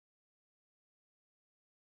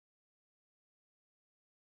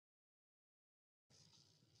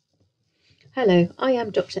Hello, I am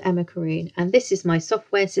Dr. Emma Karoune, and this is my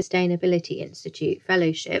Software Sustainability Institute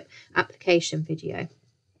Fellowship application video.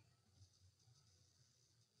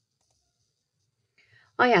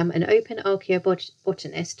 I am an open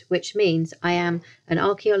archaeobotanist, which means I am an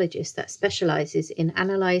archaeologist that specialises in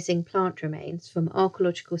analysing plant remains from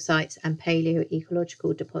archaeological sites and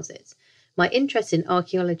paleoecological deposits. My interest in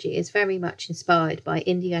archaeology is very much inspired by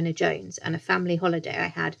Indiana Jones and a family holiday I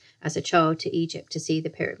had as a child to Egypt to see the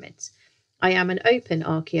pyramids. I am an open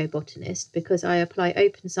archaeobotanist because I apply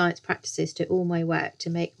open science practices to all my work to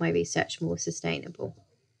make my research more sustainable.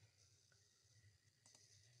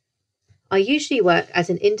 I usually work as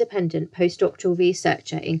an independent postdoctoral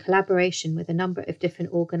researcher in collaboration with a number of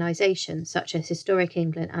different organisations such as Historic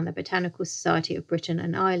England and the Botanical Society of Britain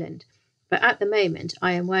and Ireland. But at the moment,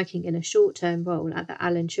 I am working in a short-term role at the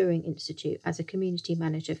Alan Turing Institute as a community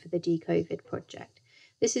manager for the Decovid project.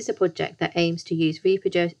 This is a project that aims to use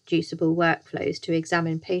reproducible workflows to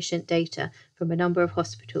examine patient data from a number of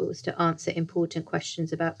hospitals to answer important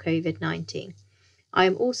questions about COVID-19. I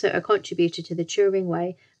am also a contributor to the Turing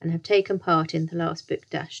Way and have taken part in the last book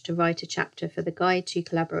dash to write a chapter for the Guide to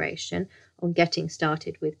Collaboration on Getting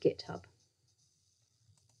Started with GitHub.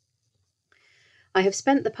 I have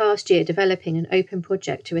spent the past year developing an open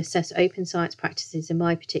project to assess open science practices in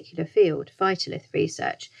my particular field, phytolith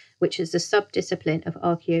research, which is a subdiscipline of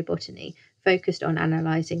archaeobotany focused on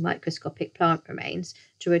analysing microscopic plant remains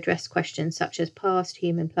to address questions such as past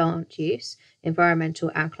human plant use,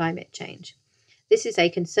 environmental and climate change. This is a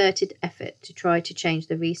concerted effort to try to change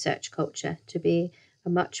the research culture to be a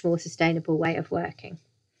much more sustainable way of working.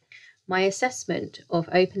 My assessment of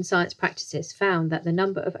open science practices found that the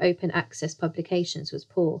number of open access publications was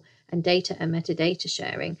poor and data and metadata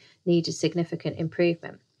sharing needed significant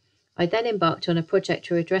improvement. I then embarked on a project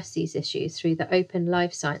to address these issues through the Open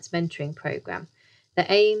Life Science Mentoring Programme.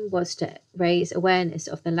 The aim was to raise awareness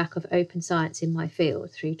of the lack of open science in my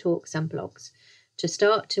field through talks and blogs, to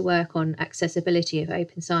start to work on accessibility of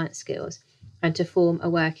open science skills, and to form a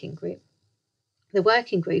working group. The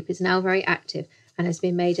working group is now very active and has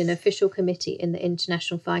been made an official committee in the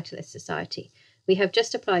International Phytolith Society. We have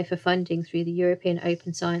just applied for funding through the European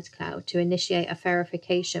Open Science Cloud to initiate a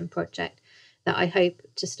verification project that I hope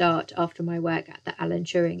to start after my work at the Alan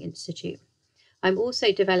Turing Institute. I'm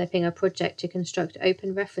also developing a project to construct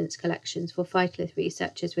open reference collections for phytolith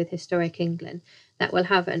researchers with Historic England that will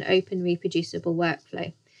have an open reproducible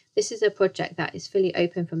workflow. This is a project that is fully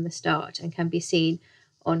open from the start and can be seen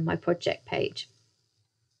on my project page.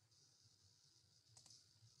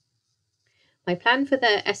 My plan for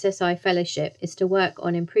the SSI Fellowship is to work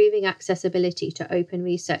on improving accessibility to open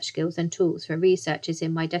research skills and tools for researchers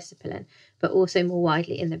in my discipline, but also more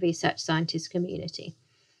widely in the research scientist community.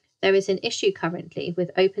 There is an issue currently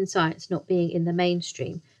with open science not being in the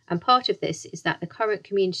mainstream, and part of this is that the current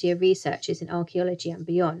community of researchers in archaeology and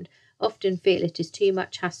beyond often feel it is too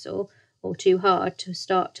much hassle or too hard to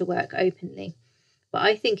start to work openly. But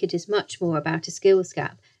I think it is much more about a skills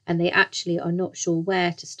gap, and they actually are not sure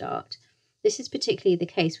where to start. This is particularly the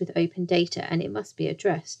case with open data, and it must be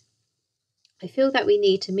addressed. I feel that we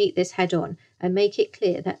need to meet this head on and make it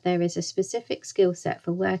clear that there is a specific skill set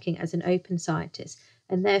for working as an open scientist,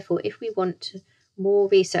 and therefore if we want more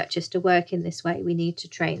researchers to work in this way, we need to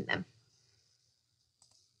train them.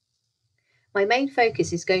 My main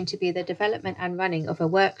focus is going to be the development and running of a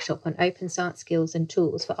workshop on open science skills and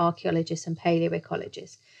tools for archaeologists and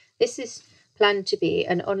paleoecologists. This is planned to be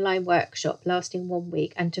an online workshop lasting 1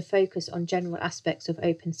 week and to focus on general aspects of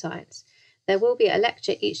open science. There will be a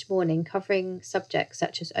lecture each morning covering subjects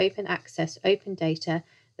such as open access, open data,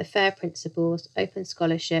 the FAIR principles, open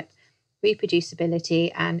scholarship,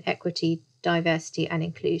 reproducibility and equity, diversity and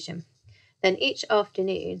inclusion. Then each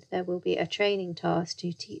afternoon there will be a training task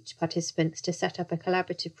to teach participants to set up a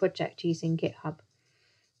collaborative project using GitHub.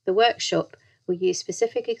 The workshop will use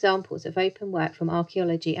specific examples of open work from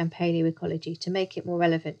archaeology and paleoecology to make it more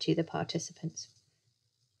relevant to the participants.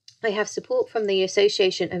 I have support from the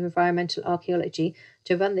Association of Environmental Archaeology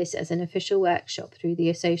to run this as an official workshop through the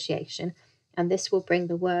association, and this will bring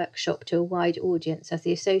the workshop to a wide audience as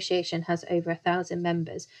the association has over 1,000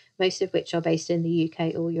 members, most of which are based in the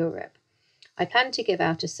UK or Europe. I plan to give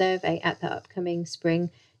out a survey at the upcoming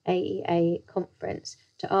spring AEA conference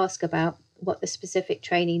to ask about what the specific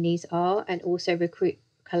training needs are and also recruit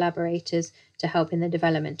collaborators to help in the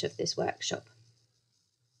development of this workshop.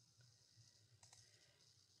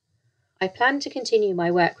 I plan to continue my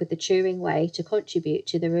work with the Turing Way to contribute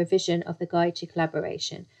to the revision of the Guide to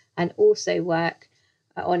Collaboration and also work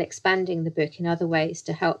on expanding the book in other ways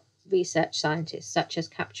to help research scientists, such as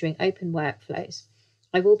capturing open workflows.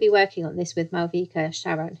 I will be working on this with Malvika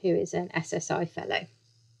Sharon, who is an SSI fellow.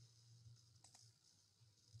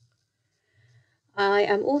 I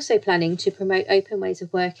am also planning to promote open ways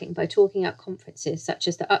of working by talking at conferences such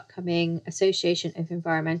as the upcoming Association of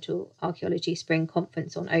Environmental Archaeology Spring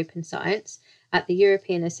Conference on Open Science, at the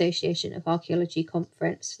European Association of Archaeology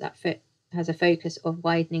Conference that has a focus of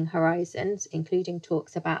widening horizons, including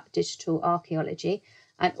talks about digital archaeology,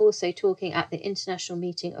 and also talking at the International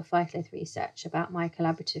Meeting of Phytolith Research about my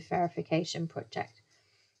collaborative verification project.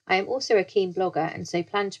 I am also a keen blogger and so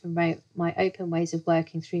plan to promote my open ways of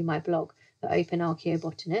working through my blog, The Open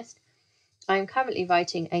Archaeobotanist. I am currently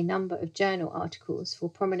writing a number of journal articles for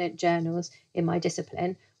prominent journals in my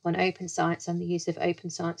discipline on open science and the use of open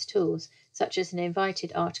science tools, such as an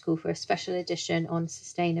invited article for a special edition on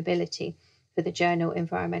sustainability for the journal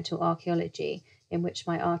Environmental Archaeology, in which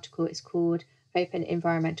my article is called Open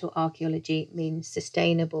Environmental Archaeology Means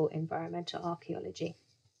Sustainable Environmental Archaeology.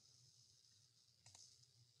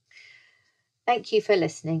 Thank you for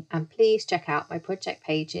listening, and please check out my project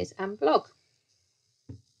pages and blog.